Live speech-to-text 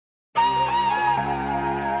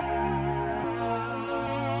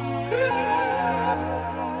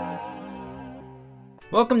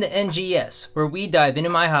Welcome to NGS, where we dive into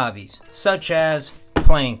my hobbies, such as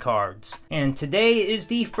playing cards. And today is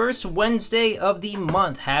the first Wednesday of the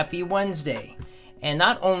month. Happy Wednesday. And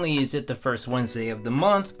not only is it the first Wednesday of the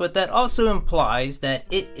month, but that also implies that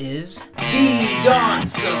it is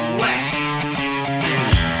B-DoN's Select.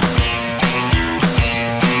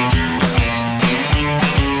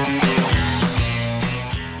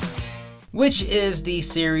 Which is the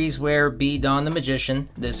series where B-DoN the Magician,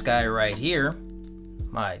 this guy right here,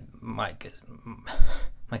 my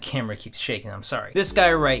camera keeps shaking, I'm sorry. This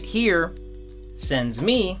guy right here sends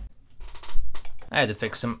me, I had to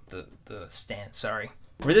fix the stand, sorry.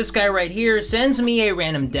 Where this guy right here sends me a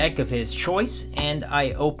random deck of his choice, and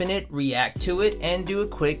I open it, react to it, and do a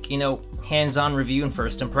quick, hands-on review and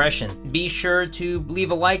first impression. Be sure to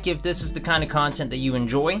leave a like if this is the kind of content that you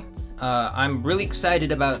enjoy. I'm really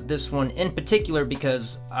excited about this one in particular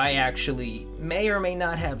because I actually may or may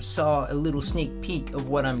not have saw a little sneak peek of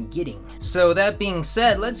what I'm getting. So that being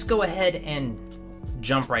said, let's go ahead and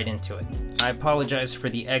jump right into it. I apologize for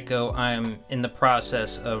the echo. I'm in the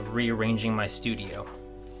process of rearranging my studio.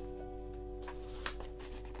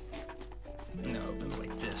 No, it's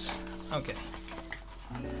like this. Okay.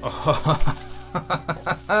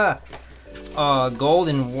 Oh, gold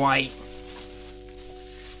and white.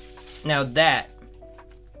 Now that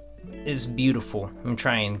is beautiful. I'm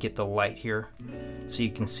trying to get the light here so you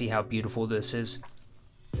can see how beautiful this is.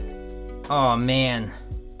 Oh man,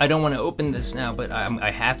 I don't want to open this now, but I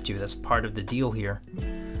have to. That's part of the deal here.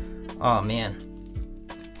 Oh man.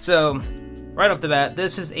 So, right off the bat,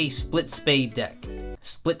 this is a split spade deck.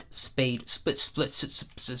 Split spade,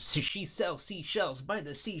 she sells seashells by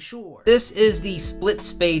the seashore. This is the Split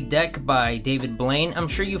Spade deck by David Blaine. I'm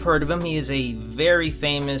sure you've heard of him. He is a very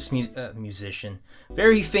famous musician,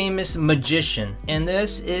 very famous magician. And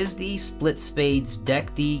this is the Split Spades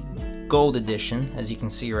deck, the gold edition, as you can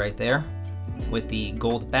see right there, with the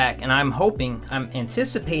gold back. And I'm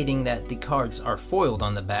anticipating that the cards are foiled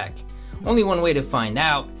on the back. Only one way to find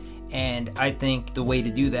out. And I think the way to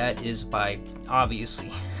do that is by, obviously,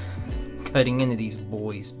 cutting into these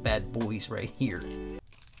boys, bad boys right here.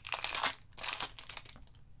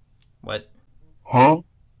 What? Huh?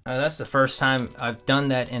 That's the first time I've done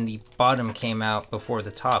that and the bottom came out before the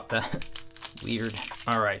top. That's weird.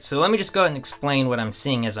 Alright, so let me just go ahead and explain what I'm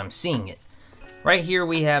seeing as I'm seeing it. Right here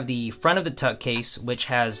we have the front of the tuck case, which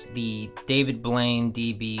has the David Blaine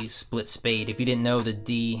DB Split Spade. If you didn't know, the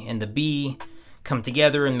D and the B come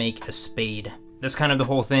together and make a spade. That's kind of the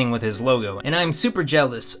whole thing with his logo, and I'm super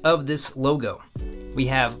jealous of this logo. We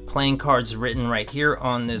have playing cards written right here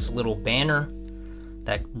on this little banner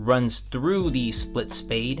that runs through the split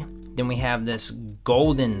spade. Then we have this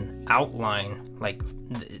golden outline, like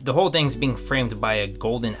the whole thing's being framed by a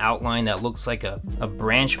golden outline that looks like a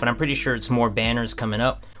branch, but I'm pretty sure it's more banners coming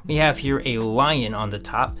up. We have here a lion on the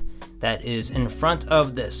top that is in front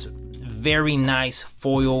of this very nice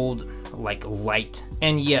foiled light.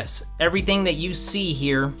 And yes, everything that you see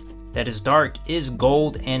here that is dark is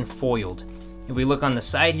gold and foiled. If we look on the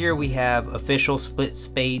side here, we have official Split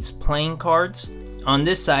Spades playing cards. On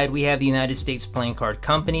this side, we have the United States Playing Card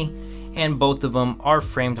Company, and both of them are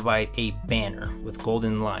framed by a banner with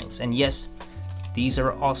golden lines. And yes, these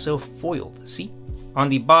are also foiled, see? On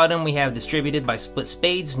the bottom, we have distributed by Split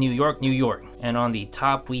Spades, New York, New York. And on the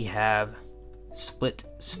top, we have Split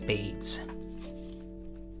Spades,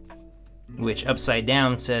 which upside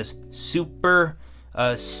down says Super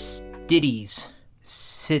Stitties.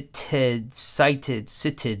 Sitids.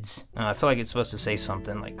 I feel like it's supposed to say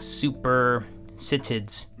something like Super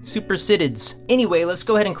Sitids. Super Sitids. Anyway, let's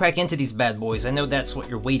go ahead and crack into these bad boys. I know that's what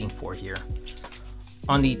you're waiting for here.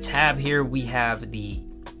 On the tab here, we have the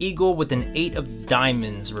eagle with an 8 of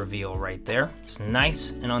diamonds reveal right there. It's nice.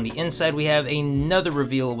 And on the inside, we have another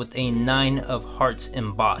reveal with a 9 of hearts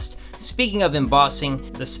embossed. Speaking of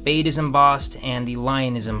embossing, the spade is embossed and the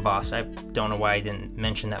lion is embossed. I don't know why I didn't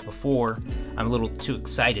mention that before. I'm a little too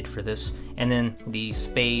excited for this. And then the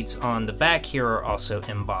spades on the back here are also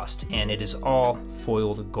embossed, and it is all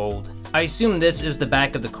foiled gold. I assume this is the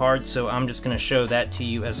back of the card, so I'm just going to show that to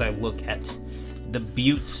you as I look at the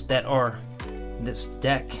beauts that are this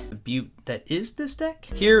deck. The beaut that is this deck.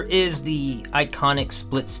 Here is the iconic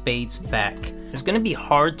Split Spades back. It's gonna be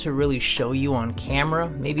hard to really show you on camera,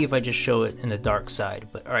 maybe if I just show it in the dark side,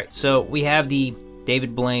 but alright. So we have the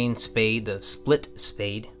David Blaine spade, the Split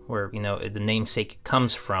Spade, where, the namesake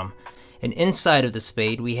comes from. And inside of the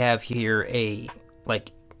spade, we have here a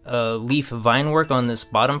leaf vine work on this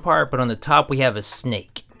bottom part, but on the top we have a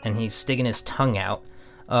snake, and he's sticking his tongue out.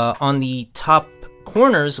 On the top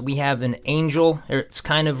corners, we have an angel. It's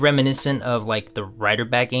kind of reminiscent of like the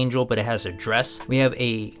Riderback angel, but it has a dress. We have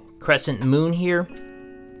a crescent moon here.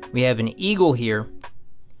 We have an eagle here.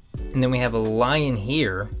 And then we have a lion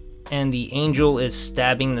here. And the angel is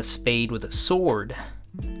stabbing the spade with a sword.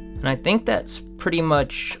 And I think that's pretty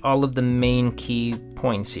much all of the main key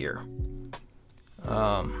points here.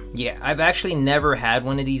 Yeah, I've actually never had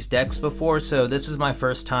one of these decks before, so this is my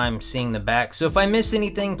first time seeing the back. So if I miss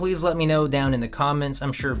anything, please let me know down in the comments.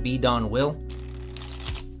 I'm sure B-Don will.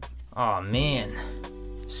 Aw, man.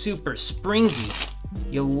 Super springy.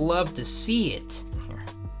 You'll love to see it.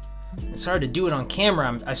 It's hard to do it on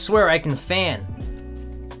camera. I swear I can fan.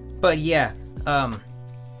 But yeah,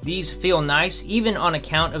 these feel nice, even on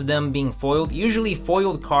account of them being foiled. Usually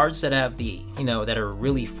foiled cards that have the, that are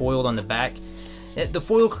really foiled on the back, the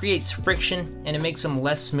foil creates friction and it makes them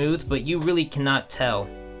less smooth, but you really cannot tell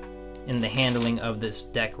in the handling of this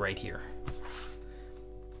deck right here.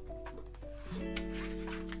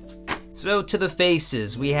 So to the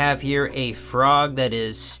faces, we have here a frog that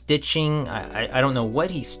is stitching. I don't know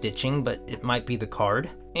what he's stitching, but it might be the card.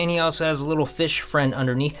 And he also has a little fish friend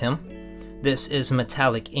underneath him. This is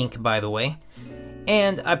metallic ink, by the way.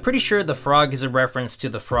 And I'm pretty sure the frog is a reference to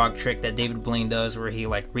the frog trick that David Blaine does, where he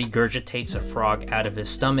like regurgitates a frog out of his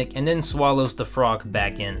stomach and then swallows the frog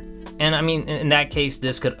back in. And I mean, in that case,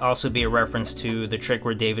 this could also be a reference to the trick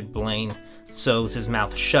where David Blaine sews his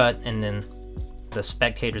mouth shut and then the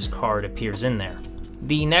spectator's card appears in there.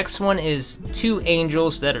 The next one is two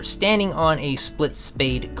angels that are standing on a split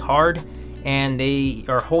spade card, and they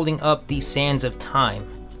are holding up the sands of time.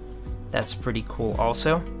 That's pretty cool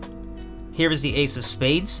also. Here is the ace of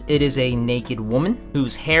spades. It is a naked woman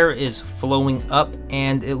whose hair is flowing up,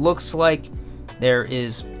 and it looks like there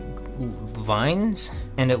is vines,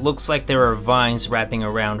 and it looks like there are vines wrapping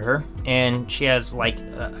around her, and she has like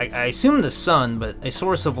I assume the sun, but a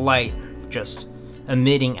source of light just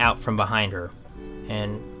emitting out from behind her,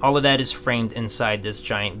 and all of that is framed inside this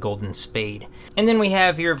giant golden spade. And then we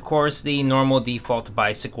have here, of course, the normal default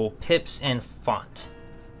bicycle pips and font.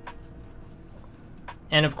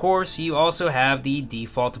 And of course, you also have the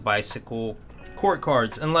default bicycle court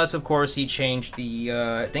cards, unless of course he changed the,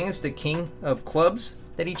 I think it's the king of clubs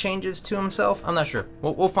that he changes to himself. I'm not sure.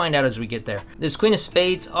 We'll find out as we get there. This queen of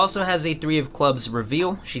spades also has a three of clubs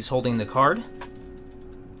reveal. She's holding the card.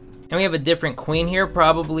 And we have a different queen here,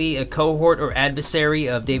 probably a cohort or adversary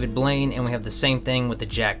of David Blaine, and we have the same thing with the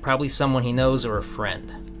jack, probably someone he knows or a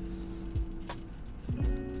friend.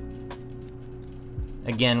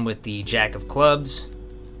 Again with the jack of clubs,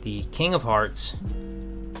 the king of hearts.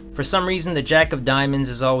 For some reason the jack of diamonds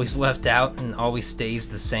is always left out and always stays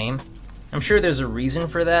the same. I'm sure there's a reason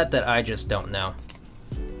for that I just don't know.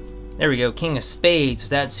 There we go, king of spades,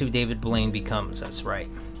 that's who David Blaine becomes, that's right.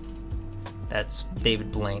 That's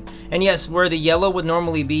David Blaine. And yes, where the yellow would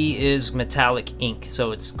normally be is metallic ink,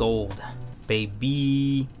 so it's gold,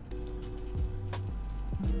 baby.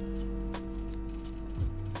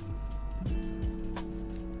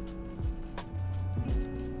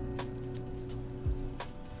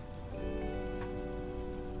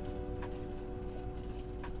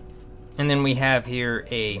 And then we have here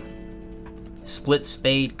a split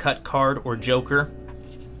spade cut card or joker,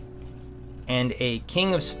 and a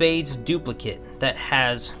king of spades duplicate that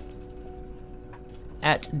has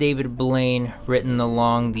at David Blaine written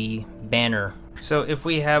along the banner. So if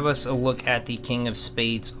we have us a look at the king of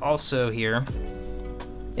spades also here,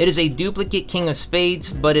 it is a duplicate king of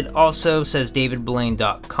spades, but it also says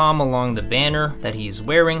davidblaine.com along the banner that he's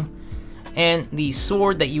wearing. And the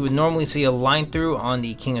sword that you would normally see a line through on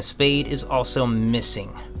the king of spade is also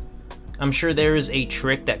missing. I'm sure there is a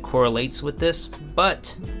trick that correlates with this,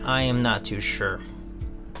 but I am not too sure.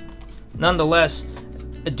 Nonetheless,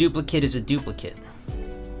 a duplicate is a duplicate.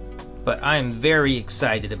 But I am very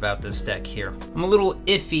excited about this deck here. I'm a little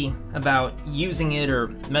iffy about using it or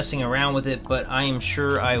messing around with it, but I am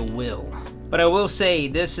sure I will. But I will say,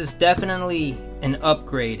 this is definitely an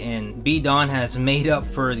upgrade, and B-Don has made up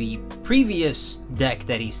for the previous deck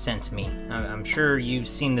that he sent me. I'm sure you've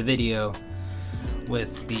seen the video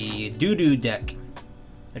with the doo-doo deck,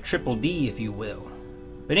 a triple D if you will.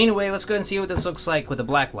 But anyway, let's go ahead and see what this looks like with a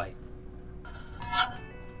black light.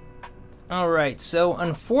 Alright, so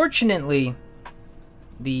unfortunately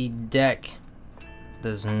the deck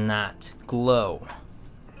does not glow.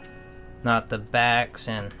 Not the backs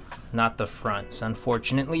and not the fronts,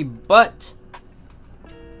 unfortunately, but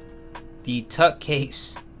the tuck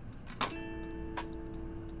case,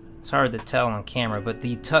 it's hard to tell on camera, but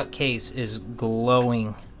the tuck case is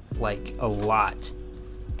glowing like a lot.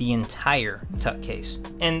 the entire tuck case.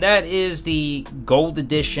 And that is the gold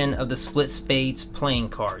edition of the Split Spades playing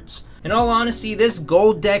cards. In all honesty, this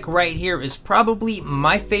gold deck right here is probably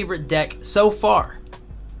my favorite deck so far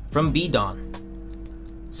from B-DoN.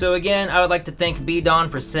 So again, I would like to thank B-DoN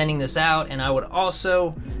for sending this out, and I would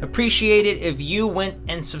also appreciate it if you went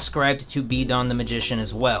and subscribed to B-DoN the Magician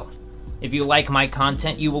as well. If you like my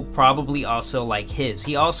content, you will probably also like his.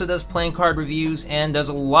 He also does playing card reviews and does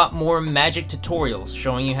a lot more magic tutorials,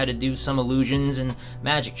 showing you how to do some illusions and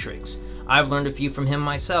magic tricks. I've learned a few from him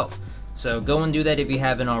myself, so go and do that if you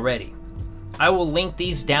haven't already. I will link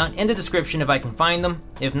these down in the description if I can find them.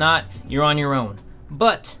 If not, you're on your own.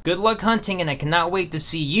 But good luck hunting, and I cannot wait to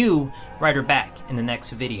see you right or back in the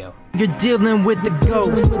next video. You're dealing with the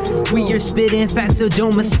ghost. We are spitting facts, so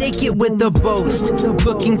don't mistake it with the boast.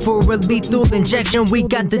 Looking for a lethal injection, we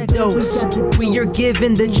got the dose. We are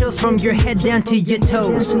giving the chills from your head down to your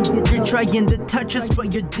toes. You're trying to touch us,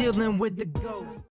 but you're dealing with the ghost.